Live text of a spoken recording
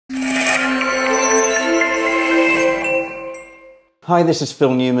Hi, this is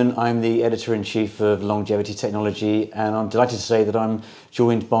Phil Newman. I'm the Editor-in-Chief of Longevity.Technology, and I'm delighted to say that I'm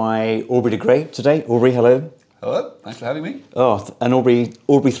joined by Aubrey de Grey today. Aubrey, hello. Hello, thanks for having me. Oh, and Aubrey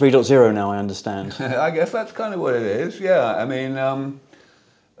 3.0 now, I understand. I guess that's kind of what it is, yeah. I mean,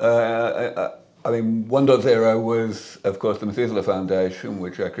 1.0 was, of course, the Methuselah Foundation,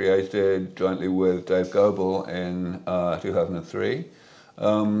 which I created jointly with Dave Goebel in 2003.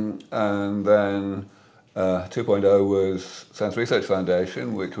 And then 2.0 was SENS Research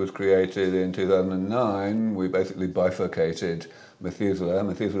Foundation, which was created in 2009. We basically bifurcated Methuselah.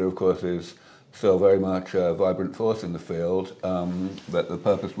 Methuselah, of course, is still very much a vibrant force in the field, but the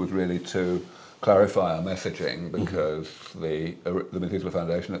purpose was really to clarify our messaging, because the Methuselah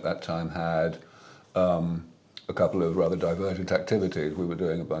Foundation at that time had a couple of rather divergent activities. We were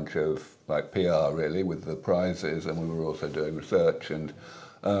doing a bunch of like PR really with the prizes, and we were also doing research, and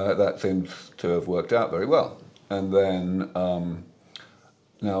that seems to have worked out very well. And then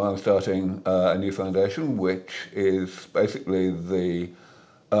now I'm starting a new foundation, which is basically the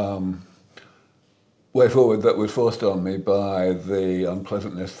way forward that was forced on me by the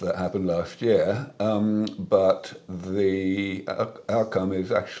unpleasantness that happened last year, but the outcome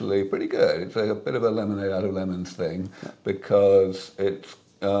is actually pretty good. It's a bit of a lemonade out of lemons thing, because it's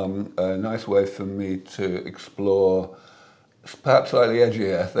a nice way for me to explore perhaps slightly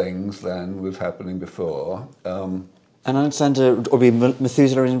edgier things than was happening before. And I understand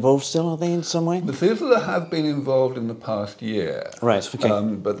Methuselah is involved still, are they, in some way? Methuselah have been involved in the past year. Right,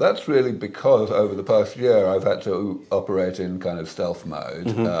 okay. But that's really because over the past year I've had to operate in kind of stealth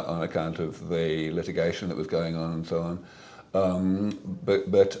mode on account of the litigation that was going on and so on.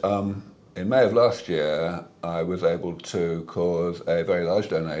 But in May of last year I was able to cause a very large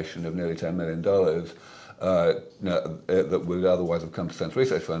donation of nearly $10 million that would otherwise have come to SENS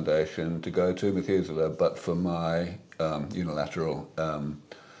Research Foundation to go to Methuselah, but for my unilateral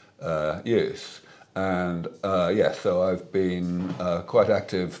use. And yes, so I've been quite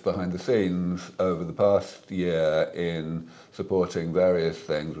active behind the scenes over the past year in supporting various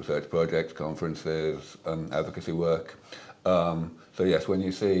things, research projects, conferences, advocacy work. So yes, when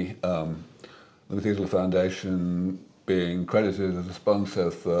you see the Methuselah Foundation being credited as a sponsor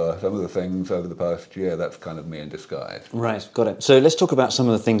for some of the things over the past year, that's kind of me in disguise. Right, got it. So let's talk about some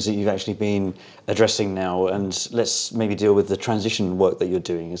of the things that you've actually been addressing now, and let's maybe deal with the transition work that you're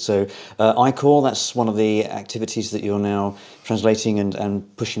doing. So iCore, that's one of the activities that you're now translating and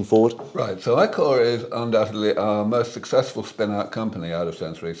pushing forward? Right, so iCore is undoubtedly our most successful spin-out company out of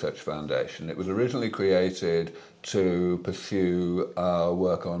SENS Research Foundation. It was originally created to pursue our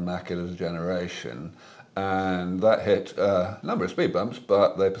work on macular degeneration, and that hit a number of speed bumps,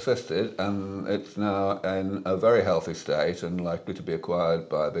 but they persisted, and it's now in a very healthy state and likely to be acquired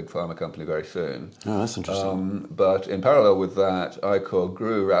by a big pharma company very soon. Oh, that's interesting. But in parallel with that, iCore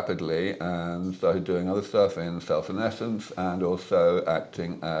grew rapidly and started doing other stuff in cell senescence, and also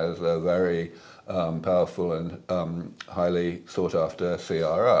acting as a very powerful and highly sought after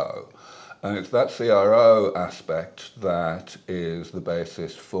CRO. And it's that CRO aspect that is the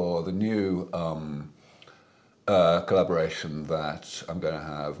basis for the new collaboration that I'm going to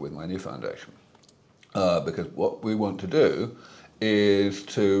have with my new foundation. Because what we want to do is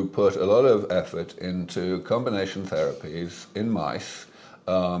to put a lot of effort into combination therapies in mice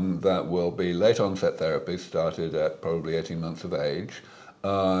that will be late onset therapies started at probably 18 months of age,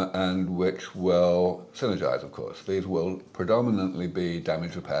 and which will synergize, of course. These will predominantly be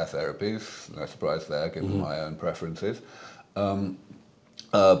damage repair therapies, no surprise there given my own preferences.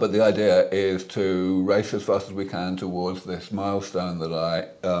 But the idea is to race as fast as we can towards this milestone that I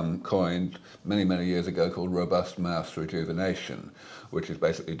coined many, many years ago called Robust Mouse Rejuvenation, which is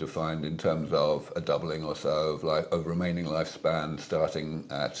basically defined in terms of a doubling or so of remaining lifespan starting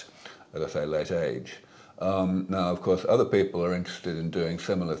at, as I say, late age. Now, of course, other people are interested in doing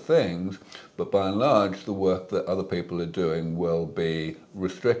similar things, but by and large, the work that other people are doing will be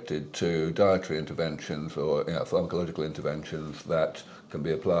restricted to dietary interventions or pharmacological interventions that can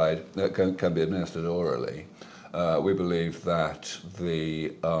be applied, that can be administered orally. We believe that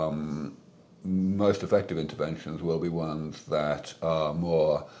the most effective interventions will be ones that are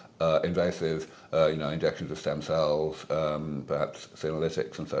more invasive, injections of stem cells, perhaps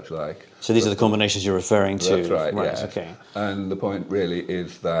senolytics and such like. So these are the combinations you're referring to? That's right, yes. Okay. And the point really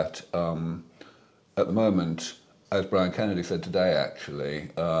is that at the moment, as Brian Gennady said today actually,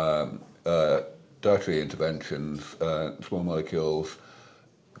 dietary interventions, small molecules,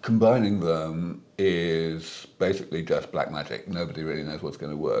 combining them is basically just black magic. Nobody really knows what's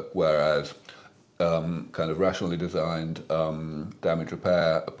going to work, whereas kind of rationally designed damage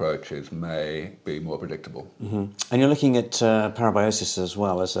repair approaches may be more predictable. Mm-hmm. And you're looking at parabiosis as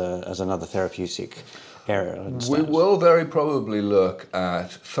well as another therapeutic area. We will very probably look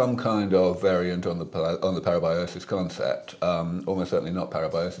at some kind of variant on the parabiosis concept. Almost certainly not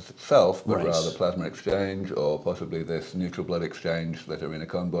parabiosis itself, but rather plasma exchange, or possibly this neutral blood exchange that Irina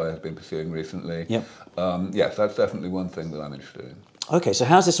Conboy has been pursuing recently. Yep. Yes, that's definitely one thing that I'm interested in. Okay, so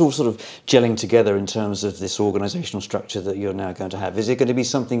how's this all sort of gelling together in terms of this organisational structure that you're now going to have? Is it going to be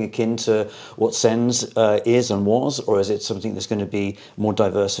something akin to what SENS is and was, or is it something that's going to be more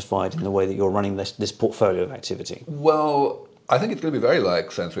diversified in the way that you're running this portfolio of activity? Well, I think it's going to be very like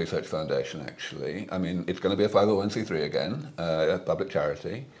SENS Research Foundation, actually. I mean, it's going to be a 501c3 again, a public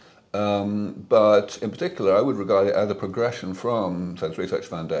charity. But in particular, I would regard it as a progression from SENS Research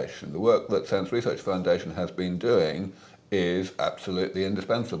Foundation. The work that SENS Research Foundation has been doing is absolutely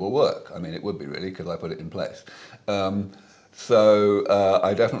indispensable work. I mean, it would be really, because I put it in place. So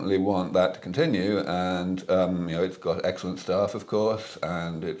I definitely want that to continue, and you know, it's got excellent staff, of course,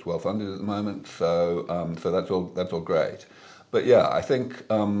 and it's well funded at the moment. So that's all great. But yeah, I think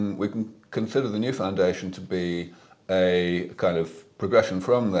we can consider the new foundation to be a kind of progression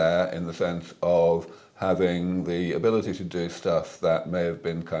from there, in the sense of having the ability to do stuff that may have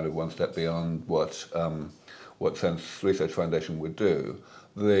been kind of one step beyond what SENS Research Foundation would do.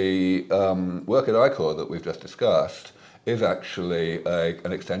 The work at ICOR that we've just discussed is actually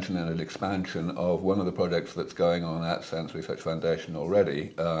an extension and an expansion of one of the projects that's going on at SENS Research Foundation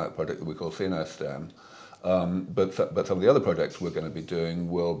already, a project that we call SENOSTEM. But some of the other projects we're going to be doing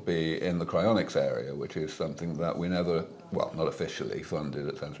will be in the cryonics area, which is something that we never, well, not officially funded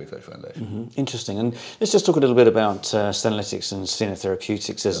at SENS Research Foundation. Mm-hmm. Interesting. And let's just talk a little bit about Senolytics and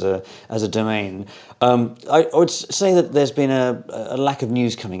xenotherapeutics as a domain. I would say that there's been a lack of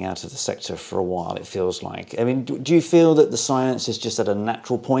news coming out of the sector for a while, it feels like. I mean, do you feel that the science is just at a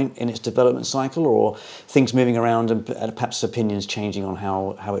natural point in its development cycle, or things moving around and perhaps opinions changing on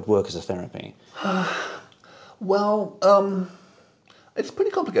how it works as a therapy? Well, it's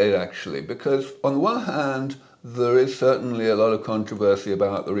pretty complicated, actually, because on the one hand, there is certainly a lot of controversy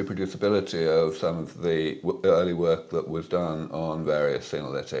about the reproducibility of some of the early work that was done on various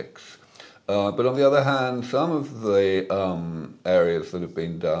senolytics. But on the other hand, some of the areas that have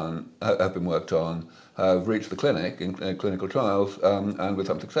been worked on have reached the clinic in clinical trials, and with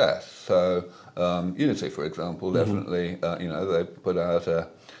some success. So Unity, for example, definitely, you know, they put out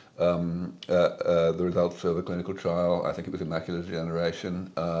the results of a clinical trial, I think it was in macular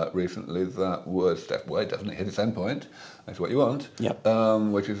degeneration, recently, that was definitely hit its endpoint. That's what you want. Yep.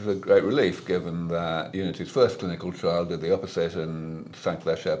 Which is a great relief, given that Unity's first clinical trial did the opposite and sank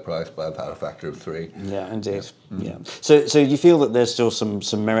their share price by about a factor of 3. Yeah, indeed. Yeah. So you feel that there's still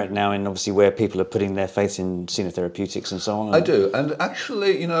some merit now in, obviously, where people are putting their faith in xenotherapeutics and so on? I do, and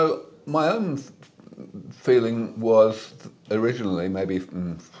actually, you know, my own feeling was originally, maybe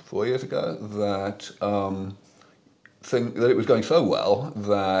 4 years ago, that that it was going so well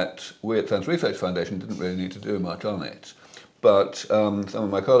that we at SENS Research Foundation didn't really need to do much on it. But some of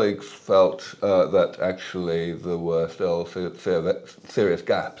my colleagues felt that actually there were still serious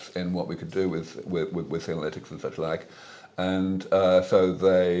gaps in what we could do with senolytics and such like. And so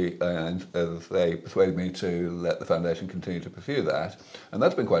they persuaded me to let the foundation continue to pursue that, and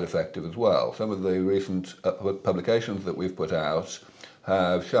that's been quite effective as well. Some of the recent publications that we've put out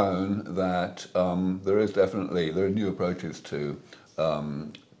have shown that there are new approaches to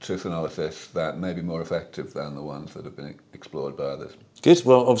senolysis that may be more effective than the ones that have been explored by others. Good.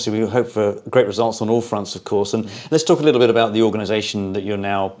 Well, obviously, we hope for great results on all fronts, of course. And let's talk a little bit about the organisation that you're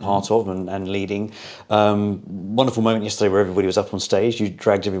now part of and leading. Wonderful moment yesterday where everybody was up on stage. You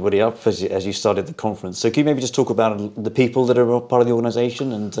dragged everybody up as you started the conference. So can you maybe just talk about the people that are part of the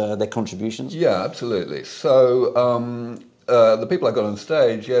organisation and their contributions? Yeah, absolutely. So the people I got on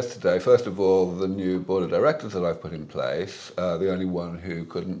stage yesterday, first of all, the new board of directors that I've put in place. The only one who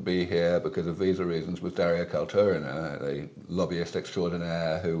couldn't be here because of visa reasons was Daria Khaltourina, a lobbyist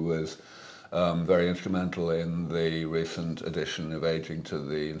extraordinaire who was very instrumental in the recent addition of ageing to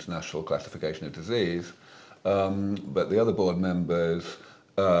the International Classification of Disease. But the other board members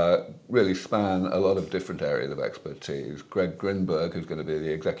really span a lot of different areas of expertise. Greg Grinberg, who's going to be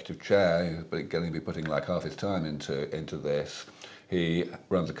the executive chair, who's going to be putting like half his time into this. He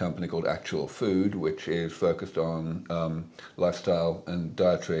runs a company called Actual Food, which is focused on lifestyle and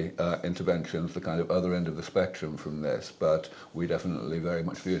dietary interventions, the kind of other end of the spectrum from this, but we definitely very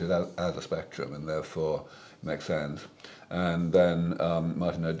much view it as a spectrum, and therefore it makes sense. And then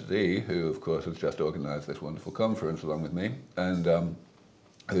Martin O'Dea, who of course has just organised this wonderful conference along with me, and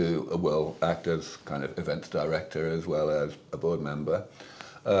who will act as kind of events director as well as a board member.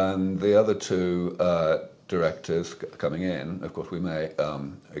 And the other two directors coming in, of course we may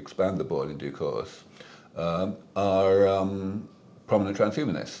expand the board in due course, are prominent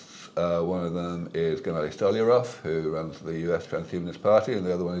transhumanists. One of them is Gennady Stolyarov, who runs the US Transhumanist Party, and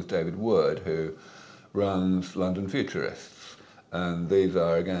the other one is David Wood, who runs London Futurists. And these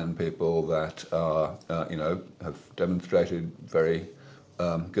are, again, people that are, have demonstrated very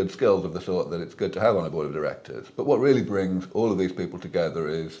good skills of the sort that it's good to have on a board of directors. But what really brings all of these people together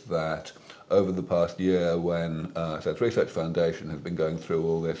is that over the past year, when SENS Research Foundation has been going through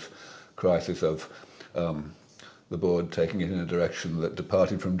all this crisis of the board taking it in a direction that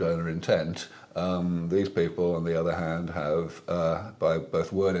departed from donor intent, these people, on the other hand, have, by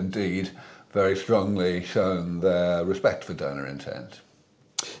both word and deed, very strongly shown their respect for donor intent.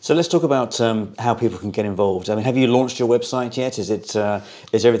 So let's talk about how people can get involved. I mean, have you launched your website yet? Is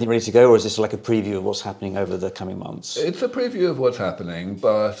everything ready to go, or is this like a preview of what's happening over the coming months? It's a preview of what's happening,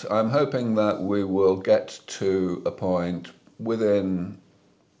 but I'm hoping that we will get to a point within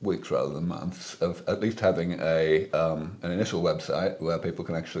weeks rather than months of at least having an initial website where people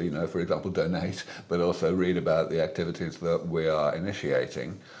can actually, for example, donate, but also read about the activities that we are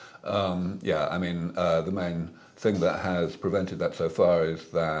initiating. The main thing that has prevented that so far is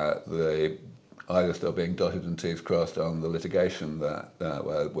that the I's are still being dotted and T's crossed on the litigation that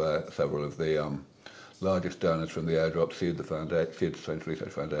where several of the largest donors from the airdrop sued the SENS Research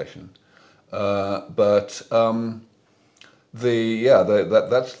Foundation. That's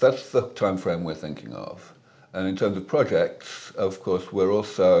the time frame we're thinking of. And in terms of projects, of course, we're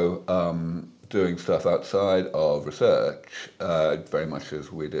also doing stuff outside of research, very much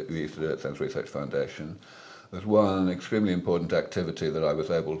as we used to do at SENS Research Foundation. There's one extremely important activity that I was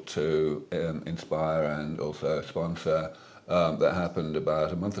able to inspire and also sponsor that happened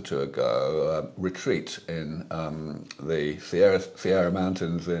about a month or two ago, a retreat in the Sierra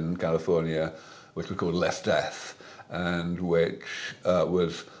Mountains in California, which was called Less Death, and which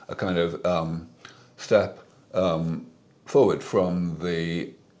was a kind of step forward from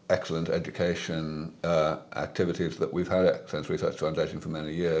the excellent education activities that we've had at SENS Research Foundation for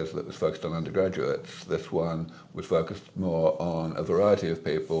many years that was focused on undergraduates. This one was focused more on a variety of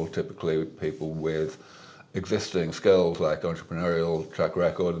people, typically people with existing skills like entrepreneurial track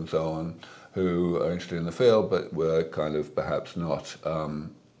record and so on, who are interested in the field but were kind of perhaps not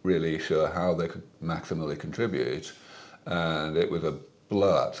really sure how they could maximally contribute. And it was a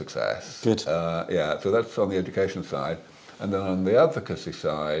blow-up success. Good. So that's on the education side. And then on the advocacy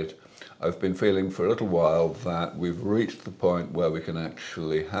side, I've been feeling for a little while that we've reached the point where we can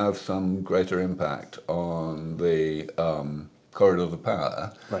actually have some greater impact on the corridors of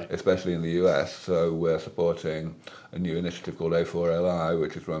power, right, especially in the US. So we're supporting a new initiative called A4LI,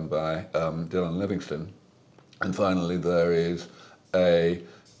 which is run by Dylan Livingston. And finally, there is a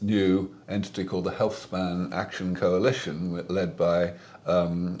new entity called the Healthspan Action Coalition, led by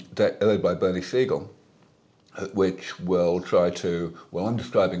Bernie Siegel, which will try to, well, I'm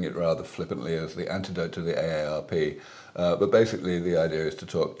describing it rather flippantly as the antidote to the AARP, but basically the idea is to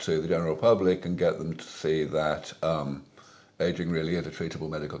talk to the general public and get them to see that aging really is a treatable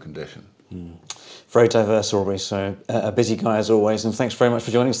medical condition. Very diverse, Aubrey, so a busy guy as always, and thanks very much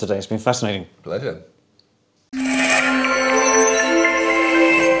for joining us today. It's been fascinating. Pleasure.